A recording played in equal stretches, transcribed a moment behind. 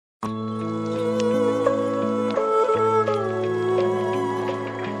I'm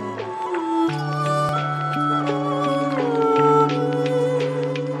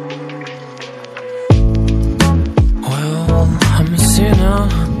a sinner,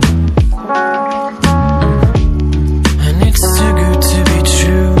 and it's too good to be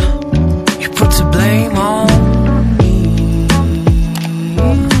true. You put the blame on me.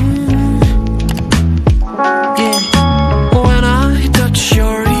 Yeah, when I touch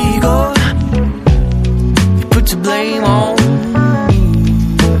your ego, you put the blame on me.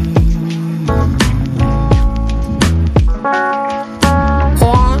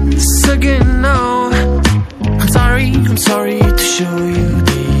 Once again now, I'm sorry to show you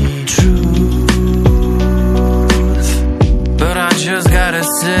the truth, but I just gotta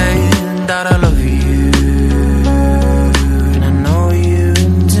say that I love you, and I know you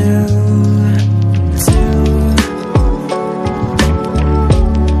do, too.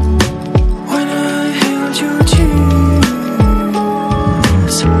 When I held your tears,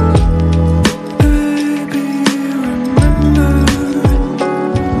 baby, remember.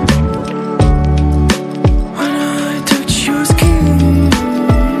 When I touch your skin,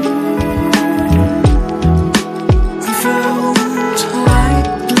 it felt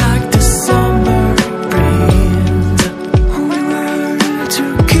like the summer breeze. We were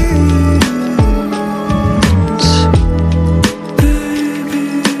two kids, baby,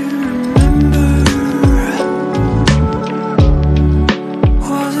 remember.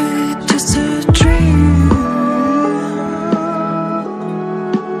 Was it just a dream?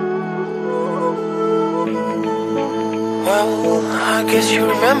 Well, I guess you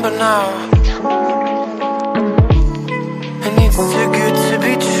remember now, and it's too good